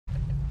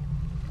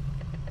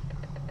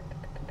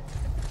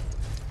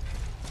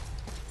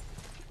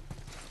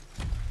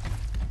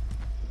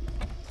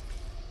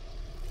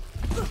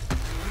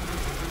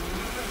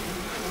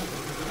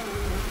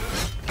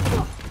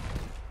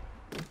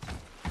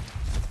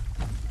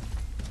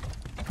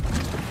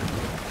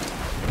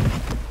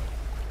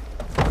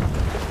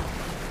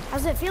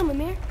How's it feel,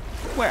 Mimir?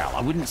 Well,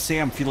 I wouldn't say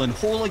I'm feeling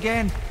whole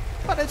again,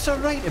 but it's a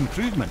right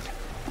improvement.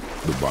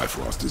 The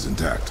Bifrost is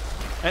intact.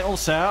 It'll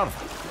serve.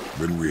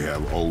 Then we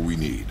have all we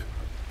need.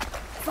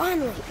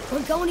 Finally,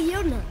 we're going to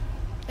Yudna.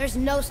 There's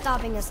no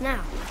stopping us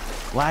now.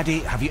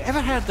 Laddie, have you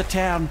ever heard the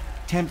term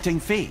tempting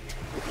fate?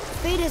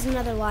 Fate is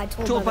another lie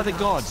Told by the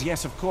gods,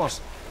 yes, of course.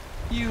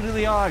 You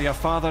really are your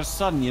father's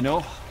son, you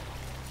know.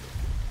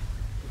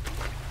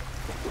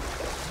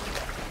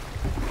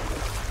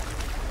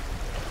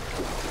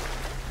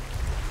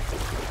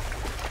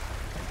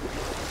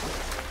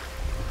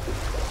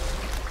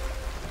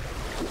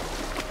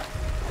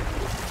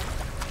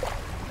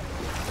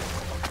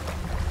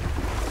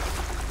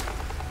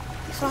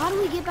 So how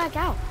do we get back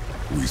out?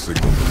 We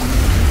signal.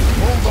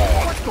 Hold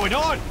on! What's going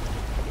on?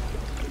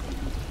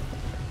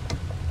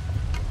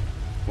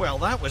 Well,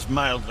 that was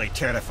mildly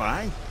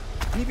terrifying.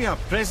 Maybe our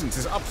presence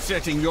is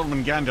upsetting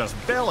Jormungandr's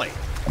belly.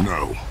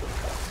 No.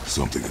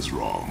 Something is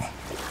wrong.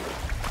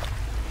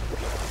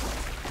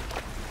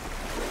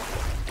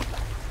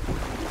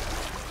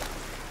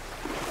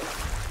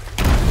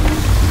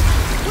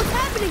 What's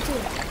happening to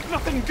him?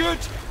 Nothing good.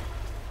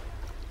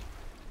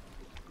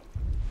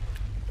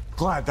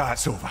 Glad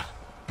that's over.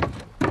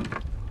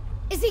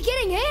 Is he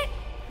getting hit?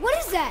 What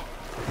is that?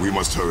 We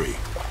must hurry.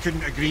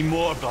 Couldn't agree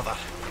more, brother.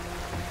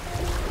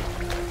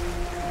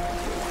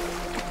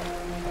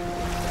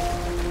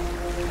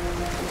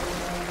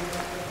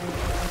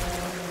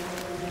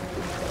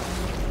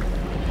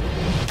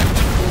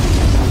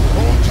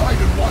 Hold tight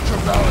and watch your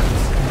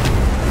balance.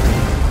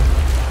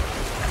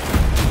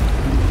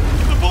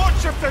 The board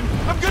shifting!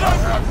 I'm gonna... I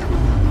have you.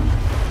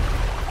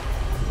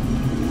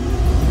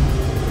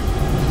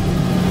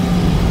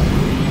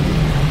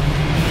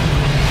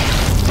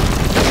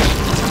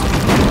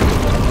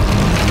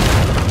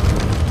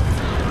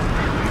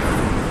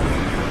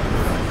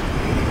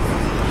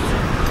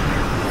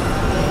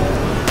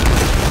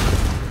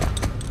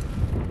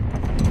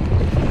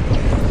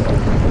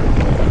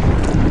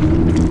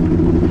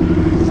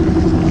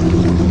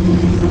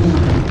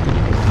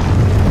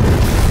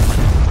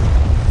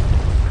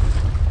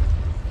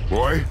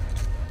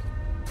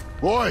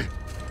 Boy!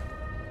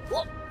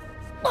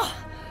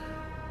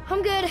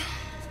 I'm good. I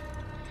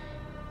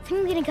think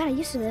I'm getting kind of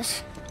used to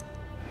this.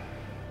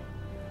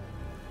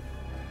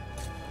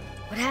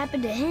 What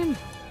happened to him?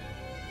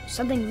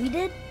 Something we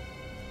did?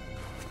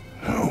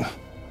 No.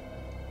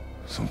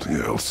 Something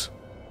else.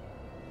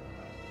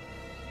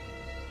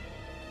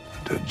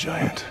 A dead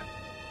giant.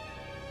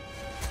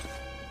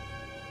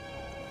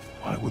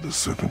 Why would the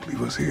serpent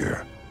leave us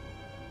here?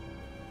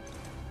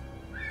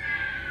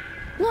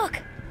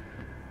 Look!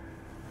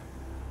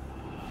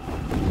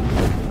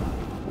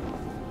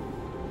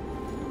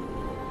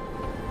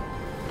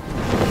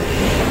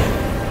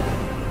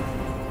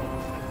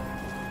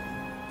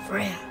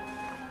 Freya.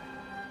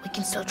 We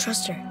can still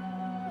trust her,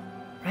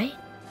 right?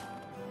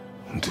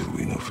 Until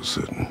we know for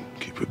certain,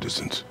 keep her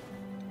distance.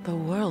 The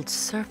world's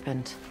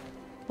serpent.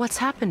 What's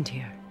happened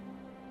here?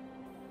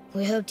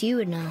 We hoped you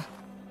would know.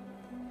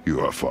 You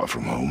are far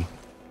from home.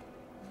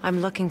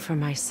 I'm looking for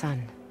my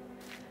son.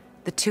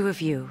 The two of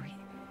you.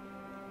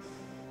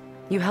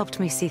 You helped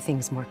me see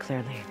things more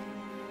clearly.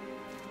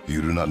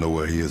 You do not know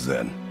where he is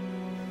then?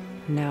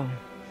 No.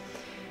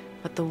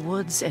 But the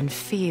woods and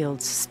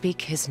fields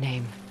speak his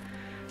name.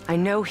 I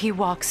know he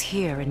walks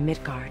here in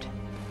Midgard.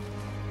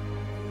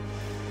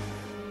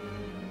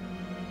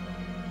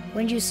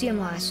 When did you see him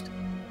last?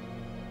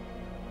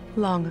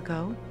 Long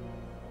ago.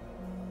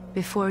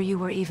 Before you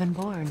were even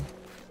born.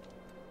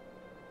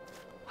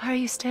 Why are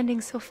you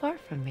standing so far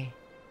from me?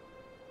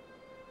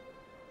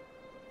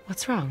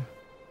 What's wrong?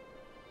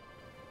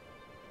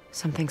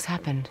 Something's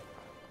happened.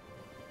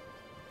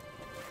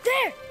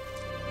 There!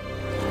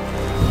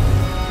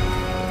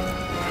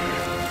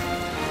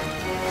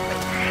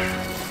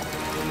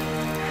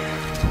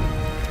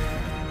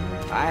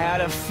 I had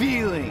a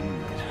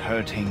feeling that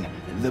hurting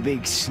the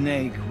big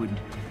snake would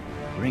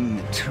bring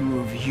the two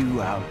of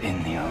you out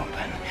in the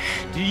open.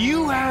 Do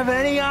you have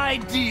any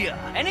idea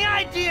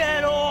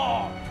at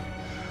all,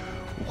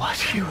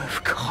 what you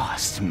have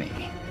cost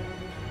me?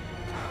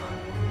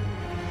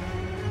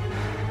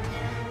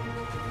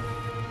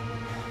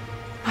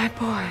 My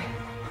boy.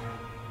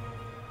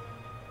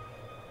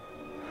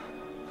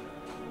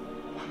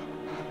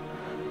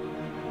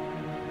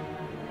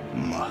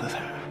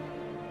 Mother.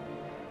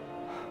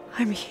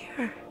 I'm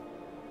here.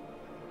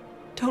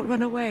 Don't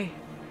run away.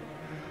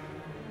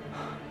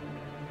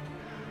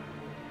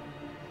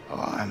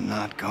 Oh, I'm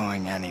not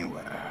going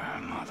anywhere,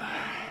 Mother.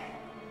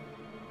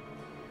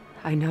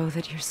 I know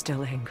that you're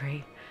still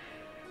angry.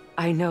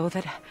 I know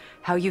that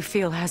how you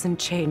feel hasn't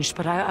changed,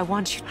 but I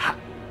want you to...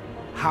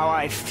 How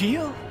I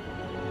feel?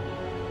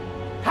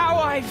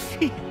 How I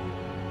feel?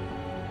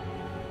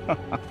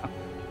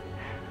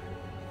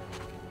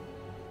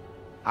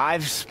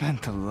 I've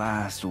spent the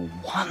last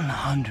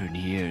 100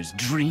 years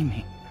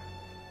dreaming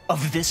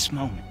of this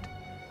moment.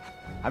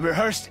 I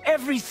rehearsed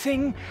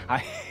everything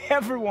I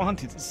ever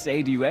wanted to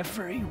say to you,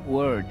 every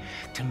word,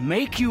 to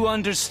make you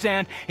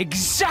understand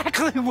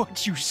exactly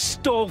what you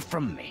stole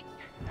from me.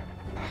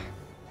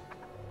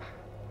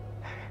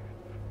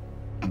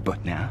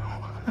 But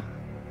now,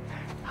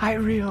 I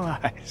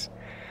realize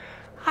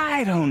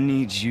I don't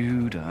need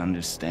you to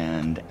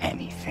understand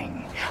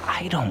anything.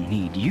 I don't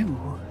need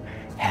you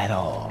at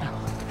all.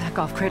 Back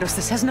off, Kratos.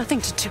 This has nothing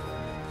to do...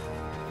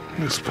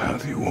 This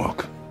path you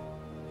walk,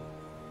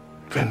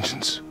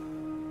 vengeance,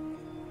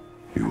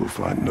 you will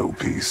find no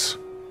peace.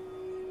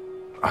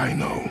 I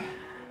know.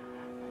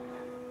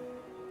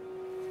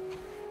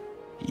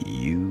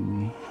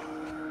 You...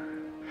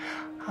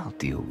 I'll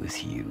deal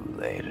with you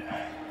later.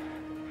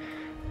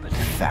 But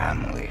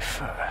family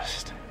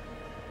first.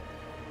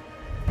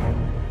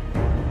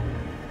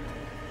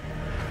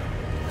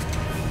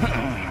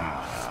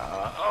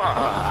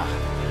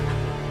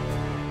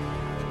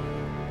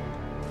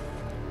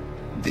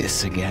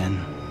 This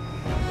again?